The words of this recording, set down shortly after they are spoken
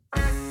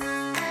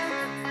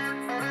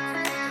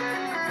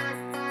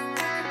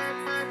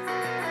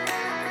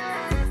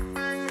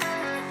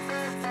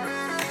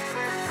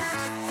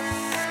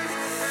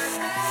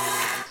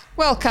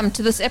Welcome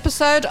to this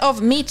episode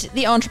of Meet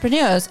the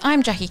Entrepreneurs.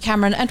 I'm Jackie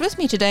Cameron, and with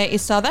me today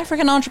is South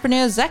African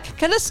entrepreneur Zak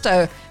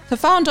Calisto, the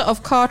founder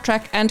of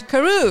Cartrack and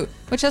Karoo,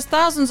 which has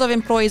thousands of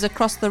employees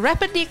across the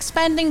rapidly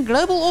expanding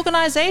global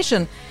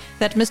organization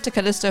that Mr.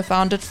 Calisto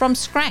founded from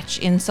scratch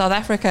in South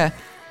Africa.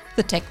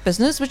 The tech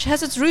business, which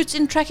has its roots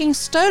in tracking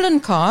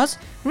stolen cars,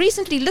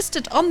 recently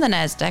listed on the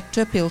Nasdaq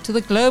to appeal to the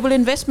global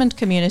investment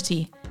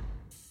community.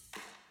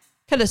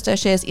 Calisto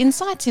shares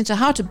insights into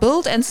how to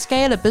build and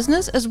scale a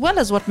business as well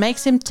as what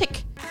makes him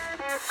tick.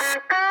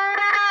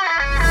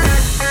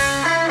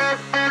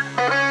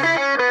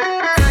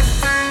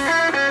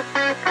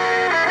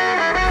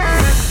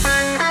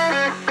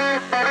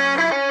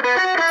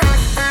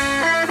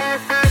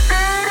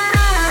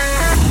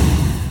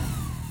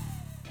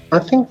 I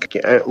think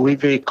we're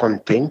very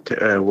content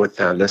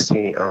with our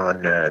listing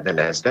on the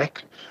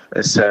Nasdaq.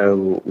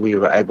 So we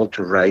were able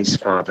to raise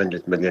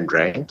 500 million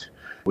rand,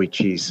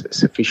 which is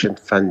sufficient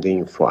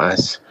funding for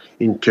us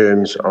in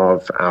terms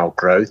of our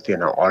growth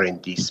and our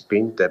R&D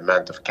spend, the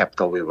amount of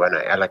capital we want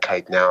to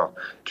allocate now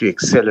to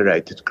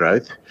accelerated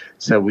growth.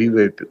 So we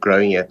were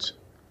growing at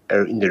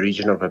in the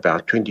region of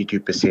about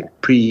 22%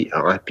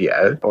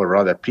 pre-IPO, or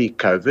rather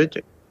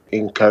pre-COVID.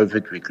 In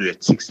COVID, we grew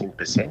at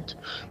 16%,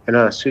 and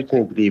I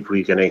certainly believe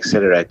we're going to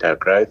accelerate our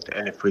growth.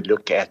 And if we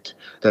look at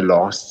the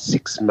last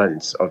 6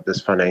 months of this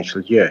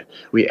financial year,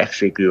 we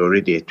actually grew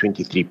already at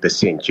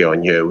 23% year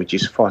on year, which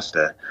is far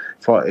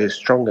a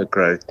stronger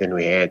growth than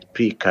we had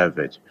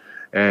pre-COVID.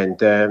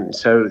 And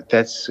so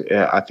that's,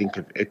 I think,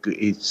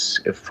 it's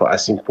for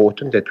us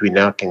important that we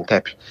now can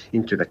tap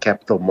into the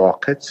capital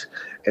markets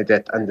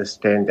that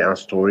understand our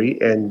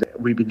story, and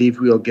we believe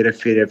we'll get a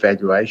fair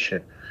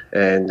evaluation.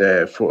 And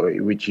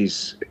which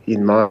is,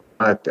 in my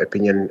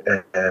opinion,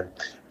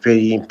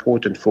 very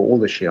important for all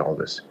the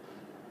shareholders.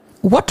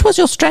 What was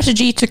your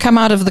strategy to come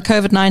out of the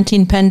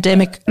COVID-19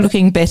 pandemic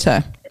looking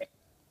better?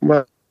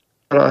 Well,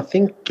 I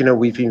think,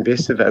 we've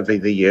invested over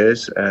the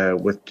years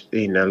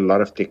in a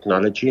lot of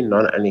technology,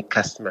 not only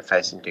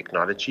customer-facing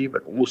technology,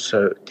 but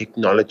also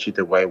technology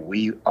the way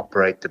we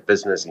operate the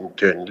business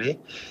internally.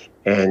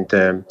 And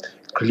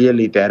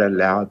clearly, that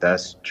allowed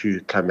us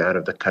to come out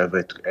of the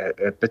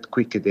COVID a bit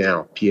quicker than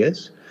our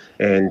peers,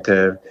 and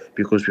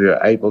because we were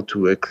able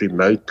to work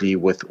remotely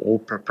with all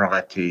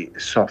proprietary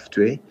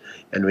software,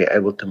 and we're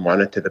able to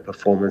monitor the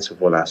performance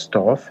of all our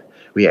staff.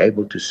 We're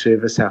able to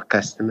service our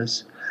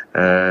customers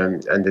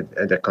under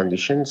the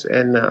conditions,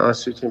 and I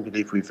certainly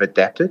believe we've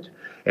adapted,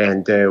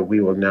 and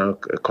we will now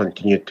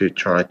continue to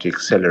try to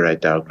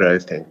accelerate our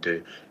growth and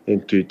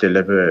to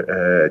deliver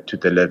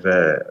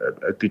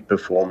a good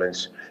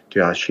performance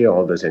to our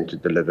shareholders and to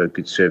deliver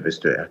good service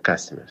to our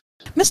customers.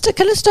 Mr.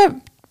 Calisto,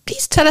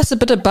 please tell us a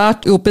bit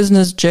about your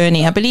business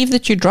journey. I believe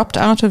that you dropped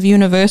out of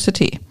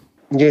university.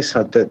 Yes,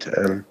 I did.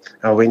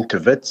 I went to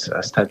WITS.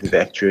 I studied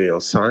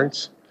actuarial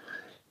science,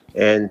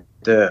 and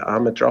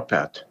I'm a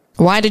dropout.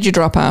 Why did you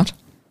drop out?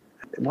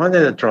 Why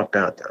did I drop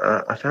out?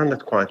 I found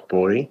it quite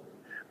boring.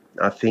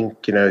 I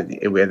think,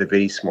 we had a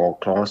very small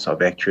class of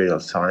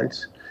actuarial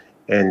science,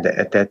 and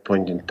at that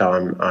point in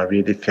time, I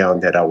really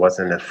found that I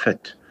wasn't a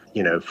fit,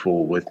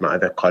 with my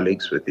other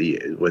colleagues, with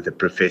the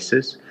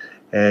professors.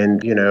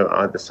 And,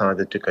 I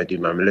decided to go do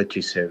my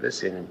military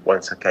service. And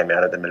once I came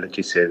out of the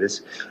military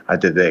service, I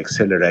did the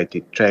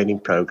accelerated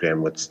training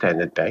program with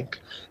Standard Bank.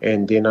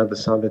 And then I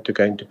decided to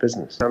go into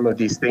business. Some of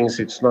these things,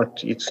 it's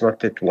not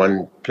that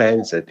one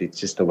plans it, it's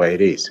just the way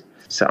it is.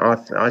 So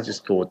I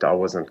just thought I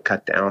wasn't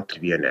cut out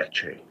to be an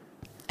actuary.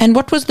 And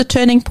what was the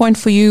turning point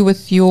for you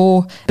with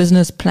your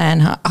business plan?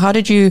 How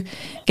did you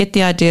get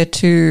the idea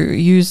to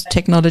use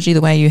technology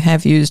the way you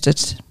have used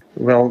it?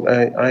 Well,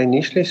 I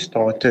initially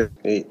started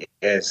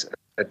as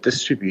a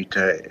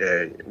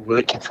distributor,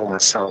 working for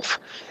myself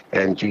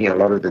and doing a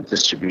lot of the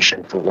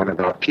distribution for one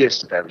of our peers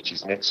today, which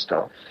is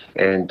Netstar.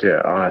 And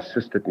I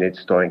assisted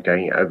Netstar in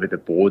going over the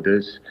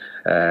borders.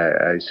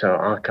 So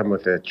I come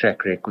with a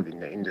track record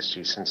in the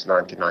industry since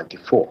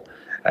 1994.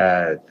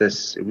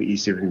 This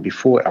is even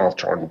before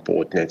Ultra on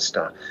board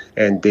Netstar.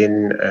 And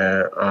then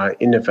I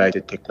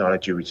innovated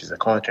technology, which is a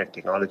Cartrack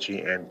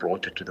technology, and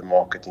brought it to the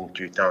market in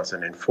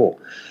 2004.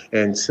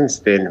 And since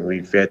then,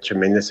 we've had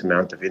tremendous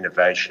amount of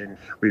innovation.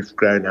 We've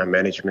grown our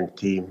management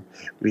team.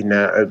 We're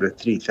now over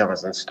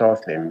 3,000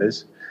 staff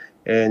members.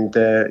 And,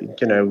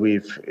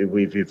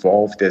 we've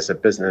evolved as a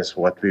business.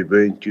 What we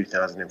were in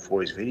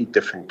 2004 is very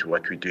different to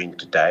what we're doing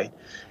today.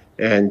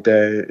 And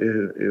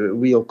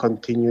we'll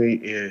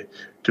continue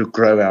to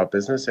grow our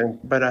business.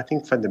 But I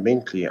think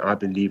fundamentally, I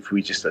believe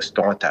we're just a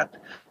startup.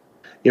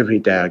 Every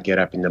day I get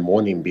up in the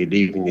morning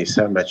believing there's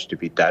so much to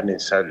be done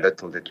and so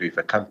little that we've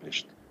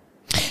accomplished.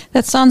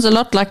 That sounds a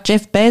lot like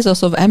Jeff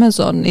Bezos of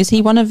Amazon. Is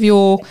he one of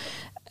your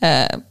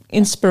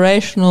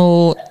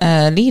inspirational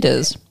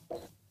leaders?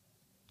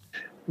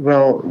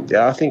 Well,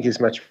 I think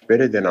he's much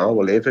better than I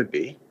will ever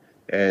be.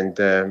 And,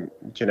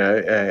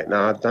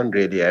 now I don't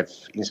really have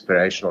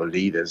inspirational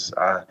leaders.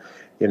 I'm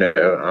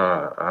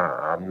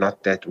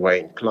not that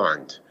way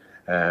inclined.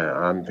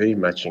 I'm very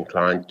much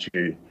inclined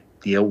to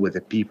deal with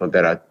the people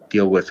that I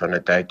deal with on a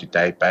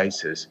day-to-day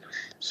basis.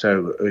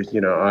 So,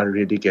 I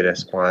really get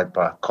inspired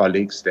by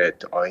colleagues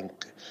that are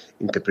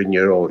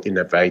entrepreneurial,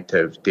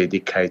 innovative,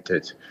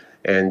 dedicated,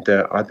 and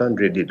I don't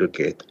really look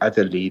at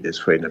other leaders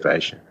for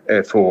innovation,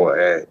 to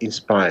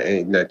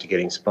get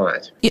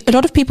inspired. A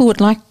lot of people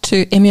would like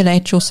to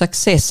emulate your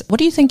success. What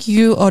do you think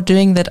you are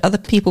doing that other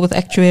people with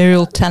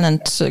actuarial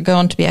talent go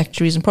on to be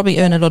actuaries and probably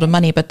earn a lot of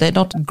money, but they're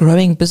not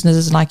growing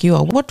businesses like you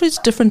are? What is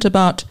different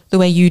about the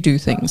way you do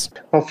things?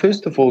 Well,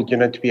 first of all,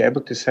 to be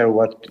able to say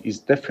what is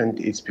different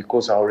is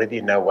because I already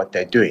know what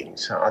they're doing.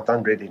 So I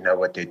don't really know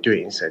what they're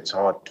doing, so it's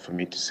hard for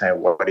me to say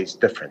what is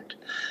different.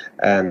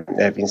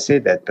 Having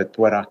said that, but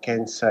what I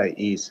can say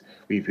is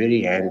we're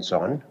very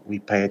hands-on. We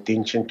pay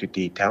attention to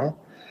detail.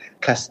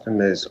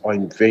 Customers are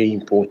very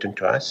important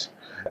to us.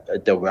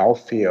 The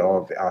welfare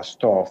of our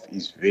staff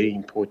is very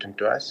important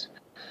to us.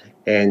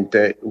 And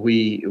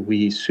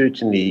we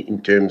certainly,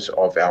 in terms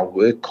of our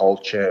work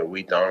culture,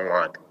 we don't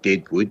like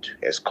deadwood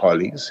as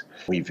colleagues.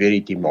 We're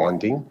very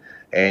demanding.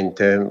 And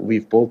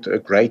we've built a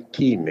great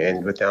team.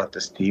 And without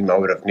this team, I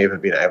would have never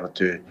been able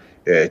to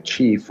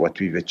achieve what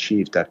we've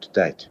achieved up to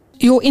date.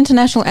 Your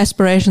international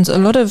aspirations, a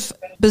lot of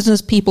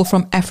business people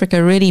from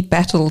Africa really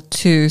battle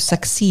to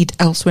succeed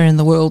elsewhere in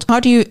the world. How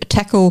do you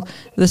tackle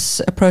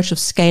this approach of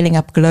scaling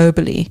up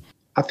globally?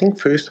 I think,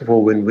 first of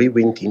all, when we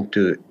went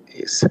into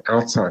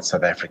outside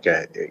South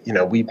Africa,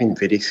 we've been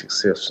very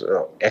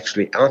successful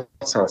actually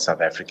outside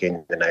South Africa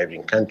in the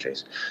neighboring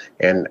countries.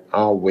 And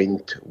I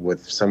went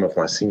with some of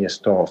my senior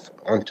staff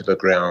onto the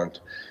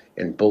ground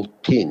and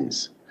built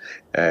teams.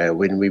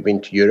 When we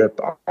went to Europe,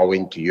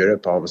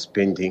 I was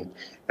spending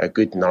a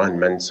good 9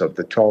 months of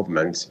the 12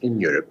 months in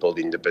Europe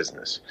building the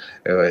business.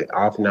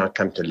 I've now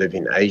come to live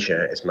in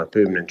Asia as my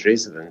permanent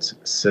residence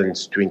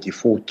since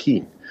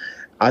 2014.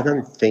 I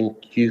don't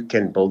think you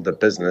can build a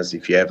business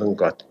if you haven't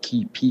got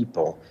key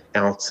people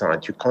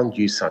outside. You can't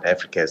use South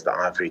Africa as the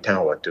ivory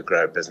tower to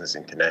grow a business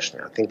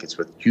internationally. I think it's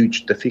with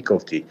huge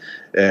difficulty.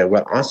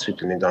 I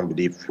certainly don't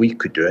believe we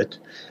could do it.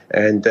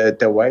 And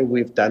the way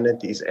we've done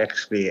it is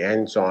actually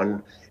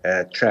hands-on,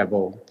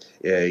 travel,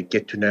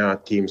 get to know our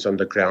teams on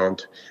the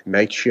ground,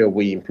 make sure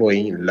we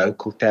employ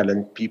local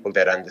talent, people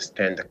that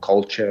understand the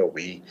culture.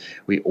 We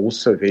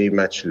also very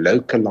much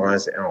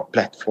localize our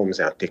platforms,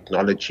 our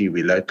technology.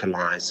 We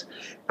localize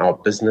our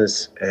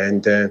business,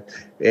 and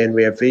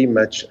we have very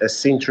much a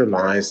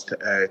centralized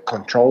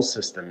control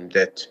system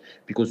that,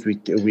 because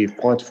we're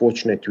quite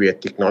fortunate, we're a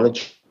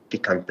technology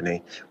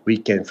company, we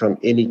can from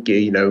any,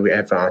 we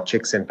have our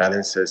checks and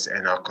balances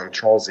and our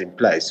controls in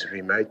place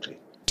remotely.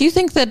 Do you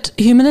think that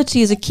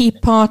humility is a key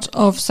part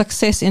of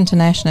success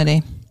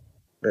internationally?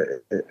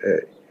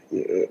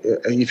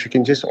 If you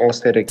can just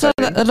ask that again. So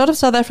a lot of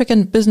South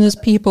African business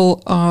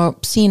people are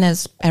seen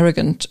as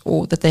arrogant,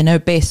 or that they know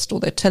best,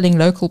 or they're telling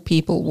local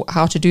people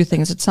how to do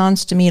things. It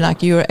sounds to me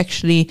like you're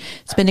actually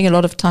spending a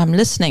lot of time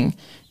listening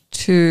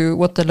to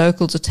what the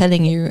locals are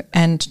telling you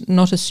and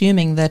not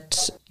assuming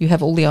that you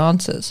have all the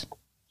answers.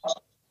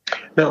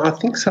 No, I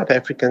think I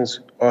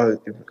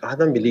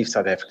don't believe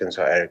South Africans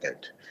are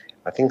arrogant.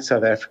 I think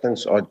South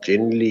Africans are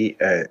generally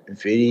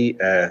very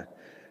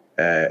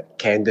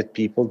candid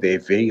people. They're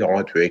very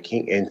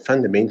hardworking, and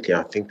fundamentally,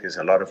 I think there's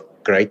a lot of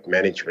great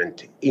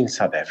management in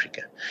South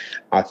Africa.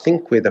 I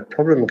think where the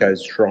problem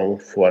goes wrong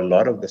for a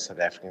lot of the South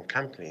African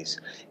companies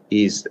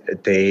is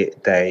they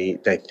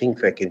think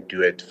they can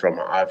do it from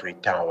an ivory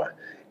tower,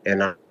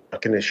 and I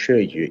can assure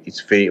you,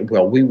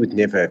 we would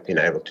never have been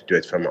able to do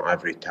it from an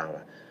ivory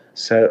tower.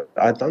 So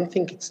I don't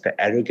think it's the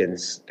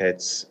arrogance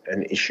that's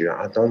an issue.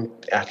 I don't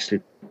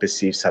actually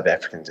perceive South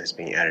Africans as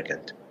being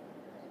arrogant.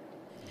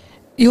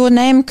 Your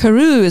name,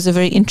 Karoo, is a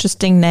very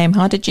interesting name.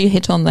 How did you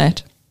hit on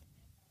that?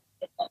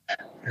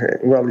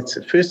 Well,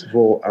 first of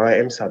all, I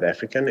am South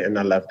African and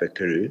I love the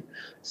Karoo.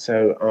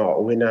 So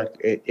when I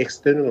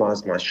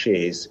externalized my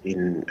shares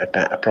in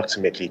about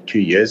approximately 2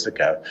 years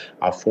ago,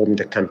 I formed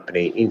a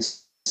company in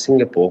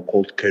Singapore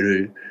called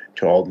Karoo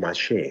to hold my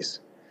shares.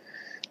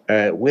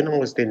 When I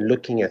was then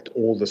looking at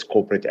all this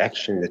corporate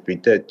action that we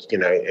did,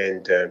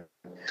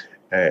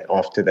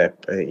 after that,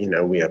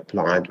 we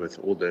applied with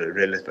all the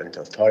relevant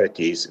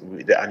authorities.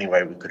 The only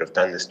way we could have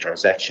done this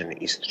transaction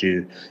is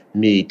through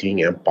me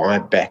doing a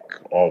buyback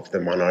of the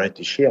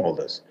minority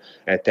shareholders.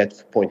 At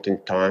that point in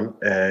time,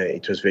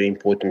 it was very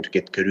important to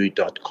get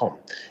Karoo.com.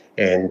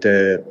 And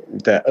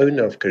the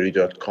owner of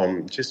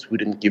Karoo.com just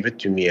wouldn't give it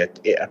to me at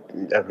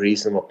a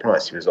reasonable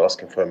price. He was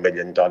asking for $1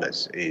 million.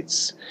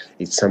 It's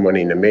someone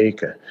in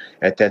America.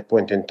 At that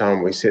point in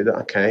time, we said,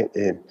 okay,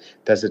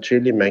 does it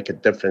really make a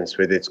difference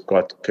whether it's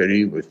got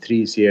Karoo with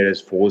 3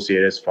 zeros, 4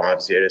 zeros,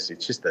 5 zeros?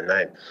 It's just a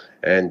name.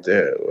 And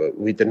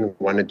we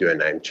didn't want to do a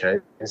name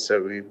change. And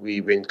so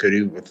we went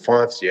Karoo with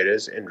 5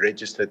 zeros and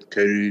registered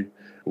Karoo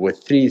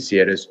with 3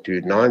 zeros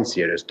to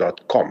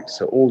 9zeros.com.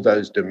 So all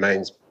those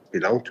domains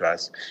belong to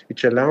us,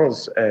 which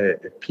allows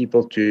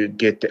people to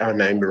get our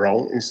name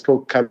wrong and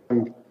still come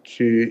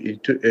to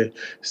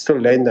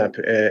still land up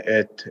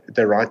at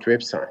the right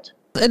website.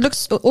 It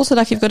looks also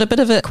like you've got a bit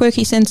of a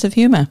quirky sense of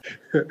humour.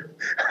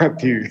 I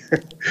do.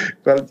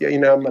 Well,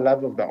 I'm a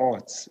lover of the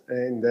arts.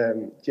 And,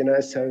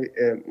 so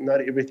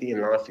not everything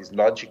in life is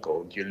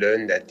logical. You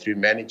learn that through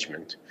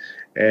management.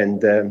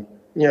 And,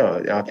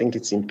 I think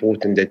it's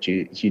important that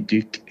you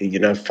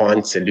do,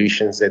 find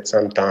solutions that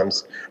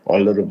sometimes are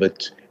a little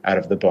bit out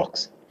of the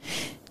box.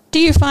 Do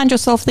you find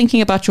yourself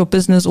thinking about your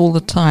business all the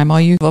time?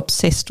 Are you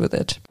obsessed with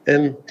it?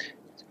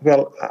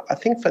 Well, I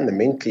think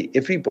fundamentally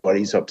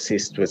everybody's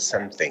obsessed with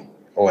something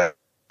or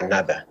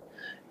another.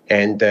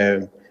 And,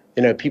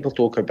 people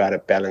talk about a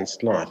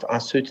balanced life. I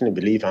certainly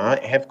believe I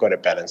have got a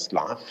balanced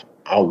life.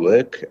 I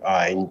work,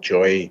 I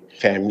enjoy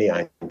family,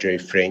 I enjoy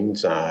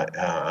friends,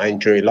 I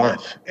enjoy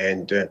life.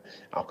 And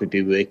I could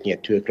be working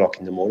at 2 o'clock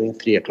in the morning,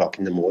 3 o'clock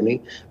in the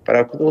morning, but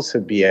I could also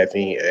be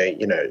having,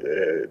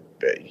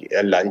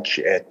 a lunch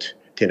at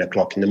 10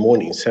 o'clock in the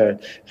morning. So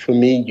for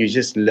me, you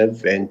just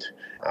live, and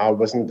I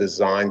wasn't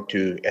designed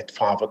to, at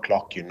 5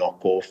 o'clock, you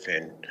knock off,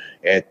 and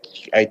at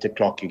 8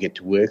 o'clock, you get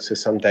to work. So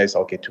some days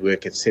I'll get to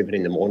work at 7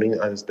 in the morning.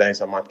 Other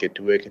days I might get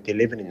to work at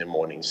 11 in the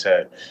morning.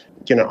 So,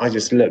 I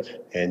just live,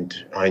 and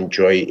I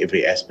enjoy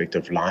every aspect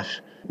of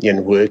life.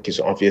 And work is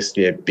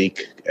obviously a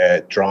big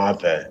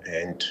driver,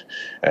 and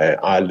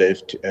I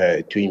lived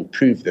to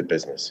improve the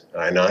business,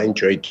 and I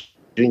enjoyed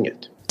doing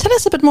it. Tell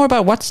us a bit more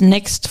about what's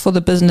next for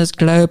the business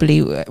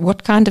globally.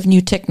 What kind of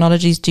new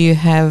technologies do you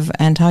have,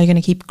 and how are you going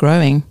to keep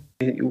growing?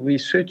 We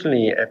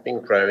certainly have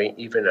been growing.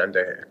 Even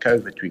under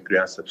COVID, we grew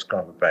our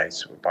subscriber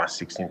base by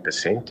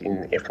 16%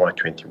 in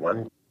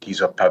FY21.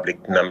 These are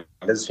public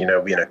numbers.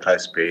 We're in a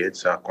closed period,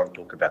 so I can't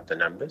talk about the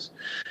numbers.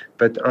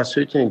 But I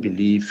certainly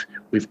believe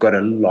we've got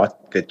a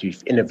lot that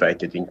we've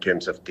innovated in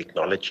terms of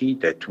technology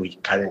that we're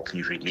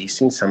currently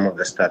releasing. Some of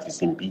the stuff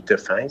is in beta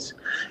phase.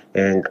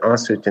 And I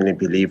certainly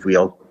believe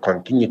we'll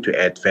continue to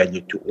add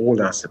value to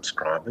all our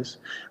subscribers.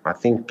 I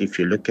think if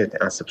you look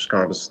at our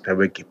subscribers, they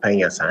were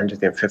paying us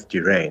 150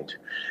 Rand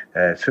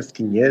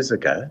 15 years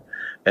ago.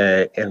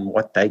 And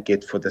what they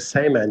get for the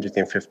same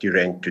 150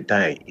 Rand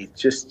today,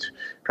 it's just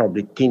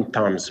probably 10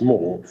 times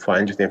more for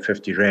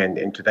 150 Rand.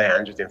 And today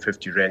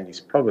 150 Rand is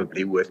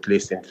probably worth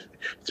less than,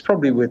 it's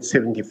probably worth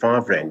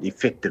 75 Rand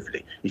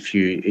effectively if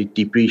you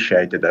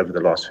depreciate it over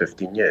the last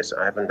 15 years.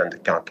 I haven't done the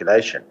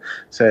calculation.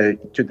 So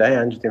today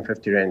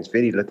 150 Rand is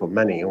very little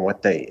money on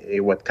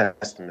what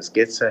customers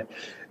get. So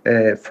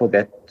for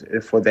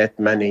that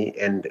money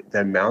and the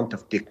amount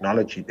of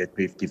technology that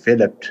we've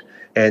developed,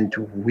 and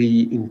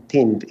we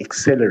intend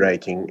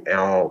accelerating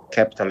our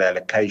capital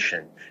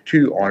allocation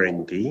to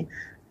R&D,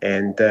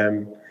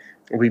 and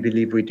we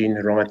believe we're doing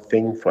the right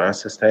thing for our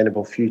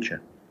sustainable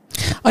future.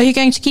 Are you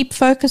going to keep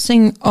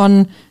focusing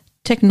on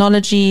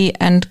technology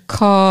and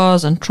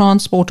cars and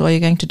transport, or are you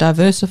going to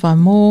diversify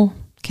more?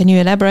 Can you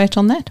elaborate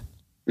on that?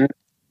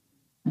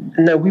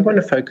 No, we want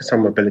to focus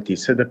on mobility.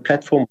 So the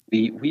platform,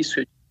 we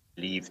certainly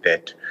believe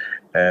that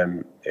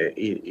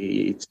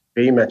it's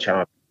very much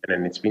our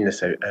and it's been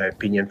this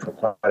opinion for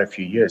quite a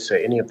few years. So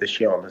any of the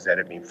shareholders that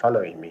have been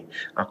following me,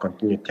 I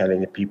continue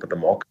telling the people the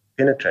market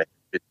penetrates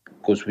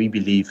because we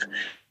believe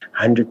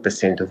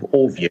 100% of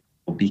all vehicles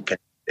will be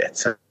connected at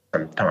some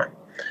time.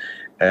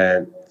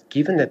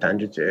 Given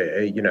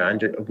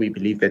that we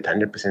believe that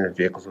 100% of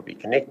vehicles will be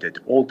connected,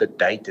 all the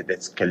data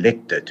that's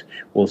collected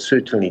will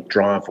certainly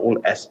drive all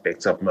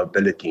aspects of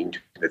mobility into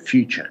the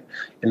future.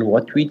 And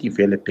what we're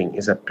developing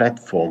is a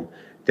platform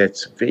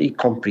that's very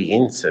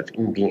comprehensive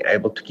in being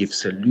able to give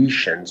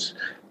solutions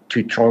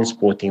to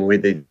transporting,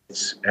 whether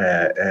it's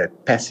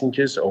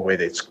passengers or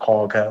whether it's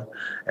cargo,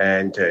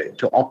 and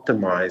to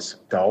optimize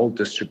the whole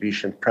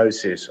distribution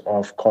process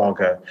of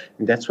cargo.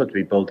 And that's what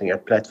we're building, a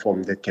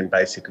platform that can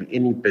basically,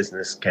 any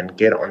business can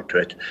get onto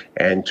it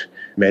and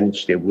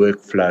manage their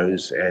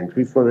workflows. And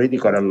we've already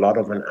got a lot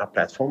of on our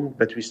platform,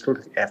 but we still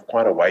have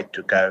quite a way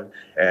to go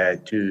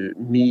to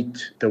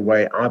meet the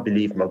way I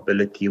believe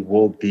mobility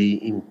will be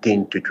in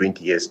 10 to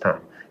 20 years' time.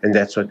 And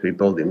that's what we're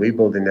building. We're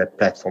building that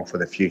platform for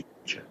the future.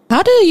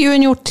 How do you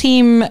and your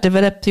team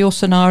develop your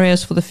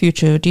scenarios for the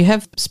future? Do you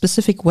have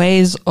specific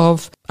ways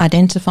of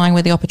identifying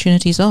where the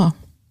opportunities are?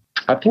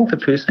 I think the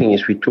first thing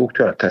is we talk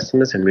to our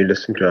customers and we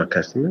listen to our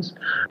customers,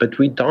 but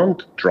we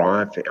don't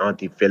drive our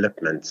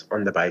developments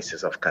on the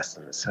basis of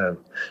customers. So,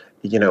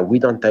 we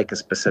don't take a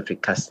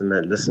specific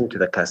customer, listen to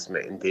the customer,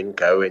 and then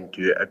go and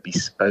do a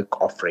bespoke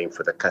offering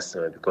for the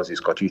customer because he's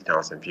got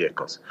 2,000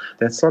 vehicles.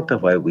 That's not the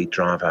way we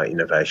drive our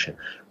innovation.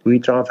 We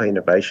drive our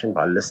innovation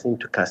by listening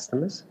to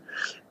customers,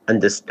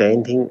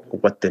 understanding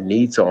what the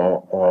needs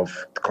are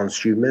of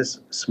consumers,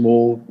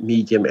 small,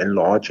 medium, and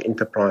large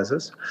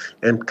enterprises,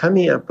 and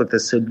coming up with a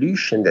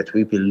solution that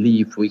we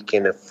believe we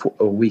can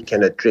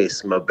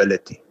address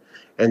mobility.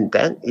 And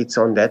then it's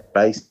on that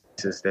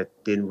basis that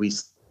then we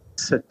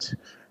sit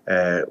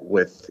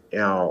with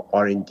our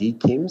R&D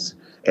teams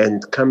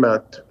and come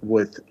out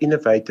with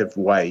innovative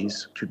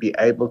ways to be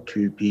able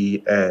to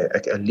be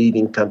a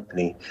leading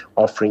company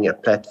offering a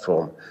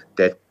platform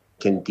that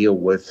can deal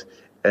with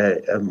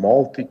a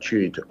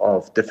multitude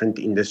of different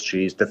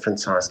industries, different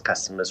size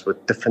customers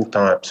with different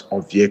types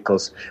of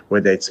vehicles,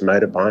 whether it's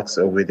motorbikes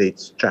or whether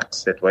it's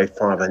trucks that weigh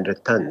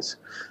 500 tons.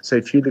 So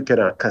if you look at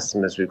our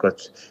customers, we've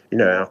got,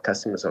 our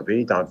customers are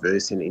very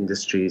diverse in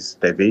industries.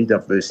 They're very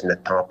diverse in the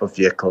type of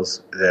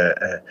vehicles,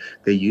 the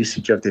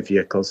usage of the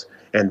vehicles.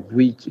 And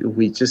we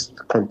just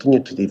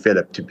continue to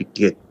develop to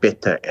get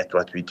better at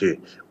what we do.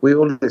 We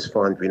always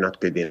find we're not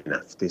good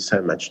enough. There's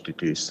so much to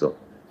do still.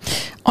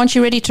 Aren't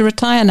you ready to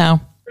retire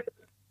now?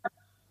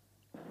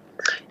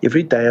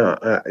 Every day,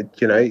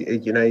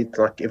 it's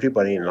like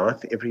everybody in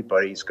life.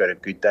 Everybody's got a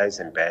good days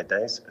and bad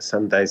days.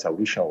 Some days I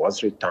wish I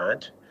was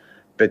retired,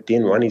 but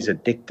then one is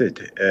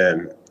addicted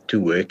to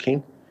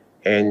working,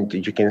 and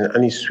you can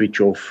only switch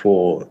off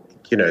for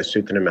a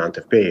certain amount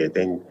of period.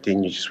 Then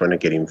you just want to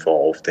get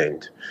involved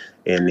and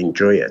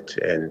enjoy it.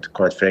 And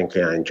quite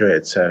frankly, I enjoy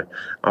it. So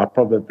I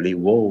probably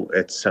will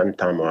at some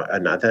time or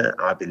another.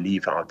 I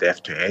believe I'll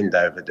have to hand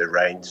over the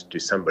reins to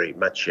somebody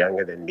much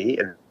younger than me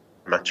and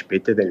much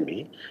better than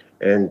me.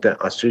 And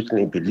I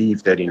certainly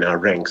believe that in our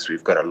ranks,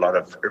 we've got a lot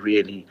of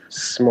really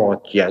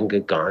smart younger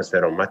guys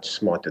that are much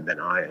smarter than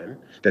I am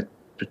that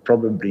would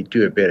probably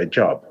do a better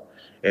job.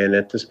 And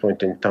at this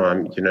point in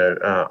time,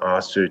 I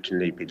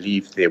certainly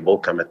believe there will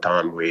come a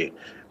time where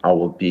I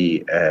will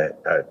be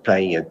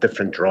playing a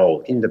different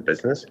role in the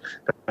business,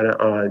 but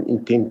I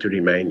intend to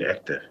remain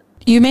active.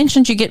 You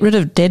mentioned you get rid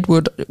of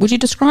deadwood. Would you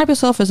describe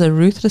yourself as a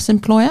ruthless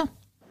employer?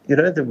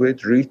 The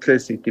word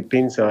ruthless, it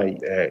depends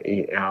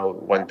how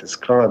one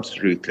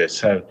describes ruthless.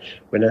 So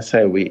when I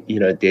say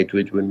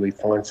deadwood, when we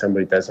find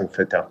somebody doesn't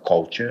fit our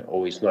culture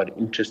or is not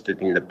interested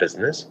in the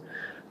business,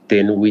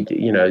 then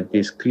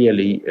there's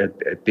clearly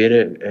a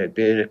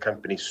better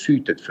company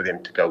suited for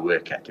them to go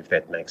work at, if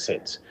that makes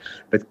sense.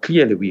 But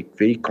clearly we're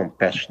very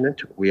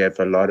compassionate. We have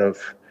a lot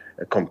of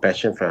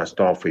compassion for our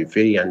staff. We're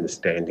very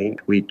understanding.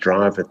 We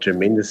drive a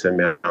tremendous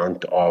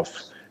amount of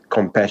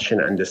compassion,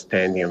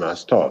 understanding of our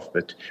staff,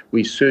 but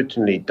we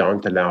certainly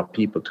don't allow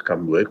people to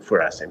come work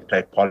for us and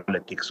play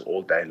politics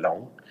all day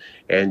long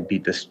and be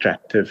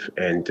destructive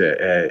and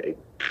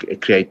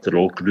create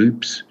little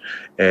groups,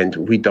 and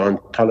we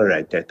don't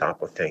tolerate that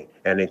type of thing.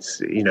 And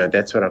it's,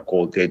 that's what I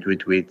call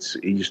deadwood, where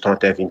you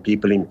start having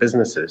people in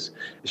businesses,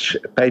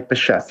 paper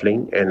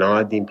shuffling and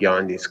hiding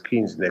behind their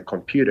screens and their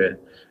computer,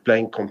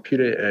 playing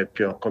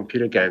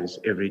computer games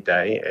every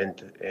day.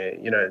 And,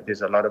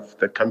 there's a lot of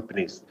the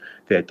companies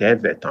that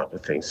have that type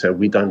of thing. So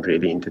we don't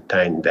really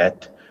entertain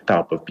that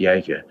type of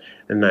behavior.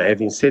 And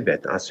having said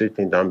that, I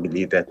certainly don't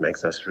believe that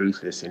makes us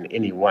ruthless in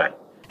any way.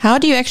 How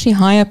do you actually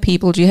hire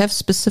people? Do you have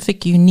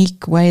specific,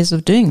 unique ways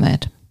of doing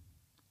that?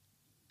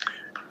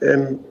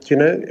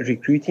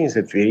 Recruiting is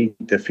a very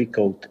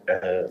difficult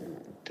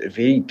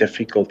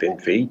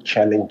and very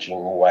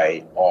challenging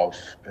way of,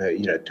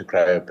 to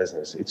grow a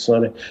business. It's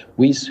not.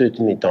 We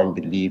certainly don't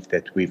believe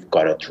that we've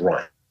got it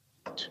right.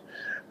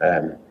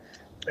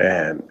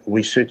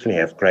 We certainly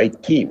have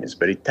great teams,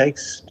 but it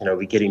takes.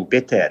 We're getting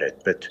better at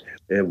it. But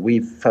we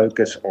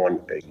focus on,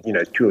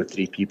 2 or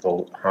 3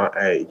 people,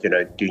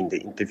 doing the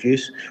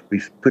interviews.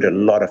 We've put a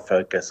lot of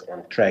focus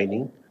on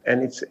training,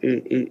 and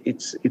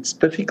it's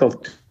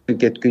difficult to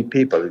get good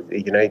people.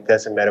 It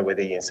doesn't matter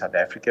whether you're in South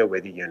Africa,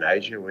 whether you're in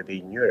Asia, whether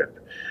you're in Europe.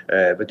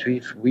 But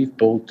we've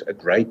built a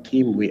great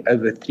team. We're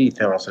over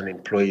 3,000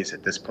 employees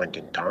at this point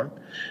in time.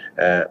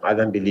 I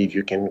don't believe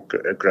you can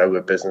grow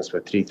a business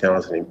with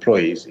 3,000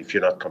 employees if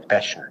you're not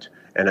compassionate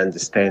and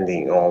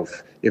understanding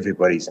of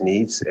everybody's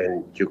needs,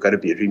 and you've got to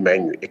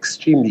remain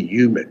extremely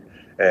human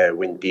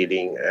when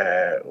dealing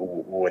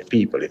with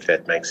people, if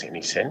that makes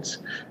any sense.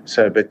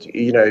 So, but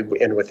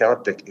and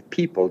without the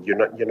people, you're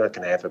not going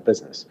to have a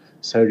business.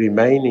 So,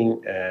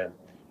 remaining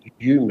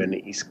human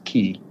is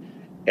key.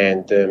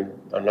 And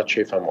I'm not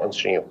sure if I'm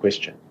answering your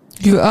question.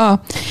 You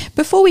are.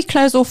 Before we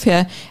close off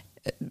here,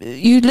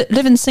 you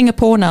live in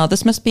Singapore now.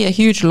 This must be a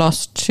huge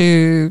loss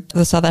to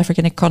the South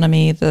African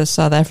economy, the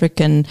South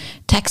African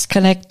tax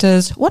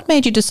collectors. What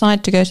made you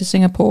decide to go to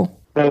Singapore?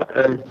 Well,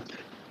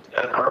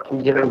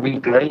 we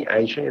grow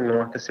Asia, and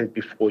like I said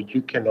before,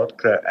 you cannot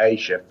grow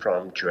Asia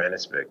from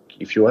Johannesburg.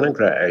 If you want to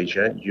grow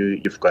Asia,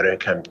 you've got to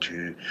come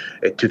to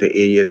the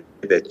area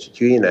that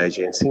you're in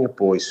Asia. And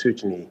Singapore is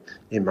certainly,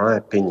 in my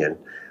opinion,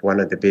 one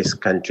of the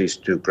best countries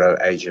to grow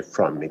Asia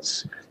from.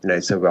 It's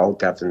a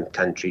well-governed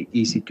country,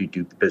 easy to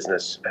do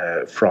business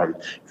from,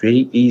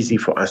 very easy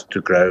for us to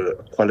grow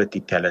quality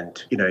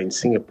talent. In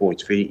Singapore,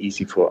 it's very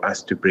easy for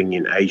us to bring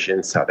in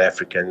Asians, South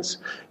Africans,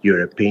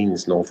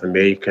 Europeans, North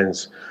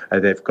Americans.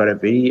 They've got a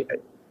very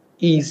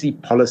easy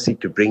policy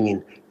to bring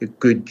in a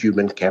good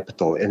human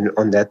capital. And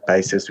on that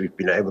basis, we've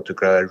been able to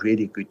grow a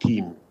really good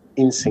team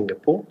in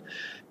Singapore.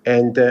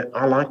 And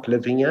I like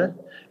living here.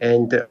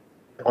 And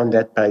on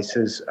that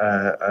basis,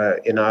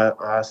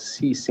 I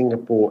see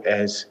Singapore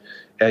as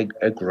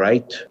a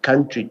great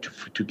country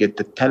to get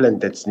the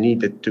talent that's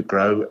needed to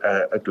grow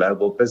a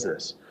global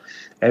business.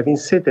 Having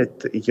said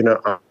that,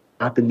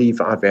 I believe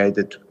I've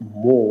added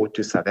more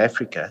to South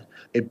Africa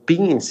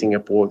being in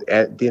Singapore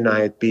than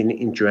I had been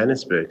in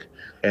Johannesburg.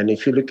 And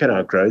if you look at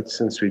our growth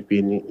since we've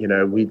been,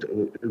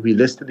 we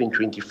listed in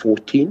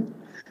 2014,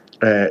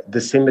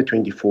 December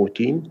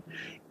 2014.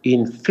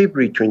 In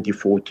February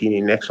 2014,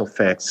 in actual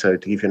fact, so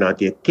to give you an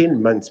idea,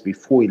 10 months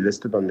before we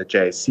listed on the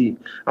JSE,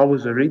 I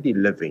was already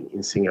living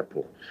in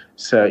Singapore.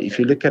 So if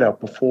you look at our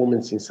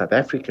performance in South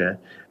Africa,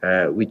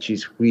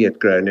 we had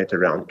grown at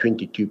around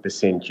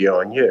 22% year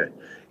on year.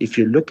 If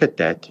you look at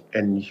that,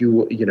 and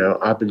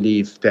I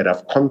believe that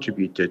I've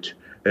contributed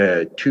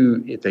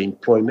to the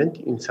employment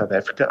in South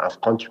Africa, I've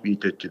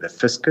contributed to the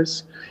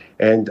fiscus,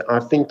 and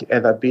I think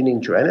had I been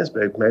in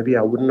Johannesburg, maybe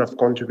I wouldn't have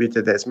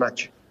contributed as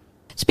much.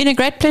 It's been a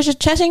great pleasure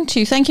chatting to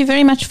you. Thank you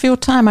very much for your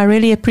time. I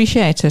really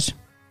appreciate it.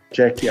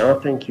 Jackie, I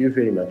thank you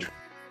very much.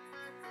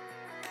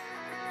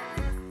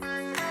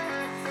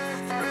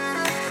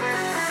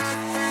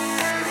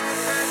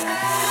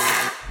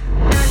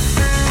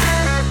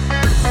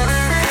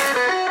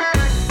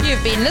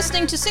 You've been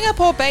listening to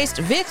Singapore-based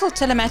vehicle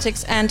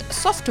telematics and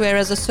software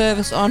as a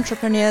service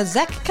entrepreneur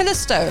Zach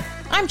Callisto.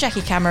 I'm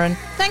Jackie Cameron.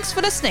 Thanks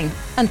for listening.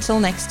 Until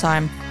next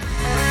time.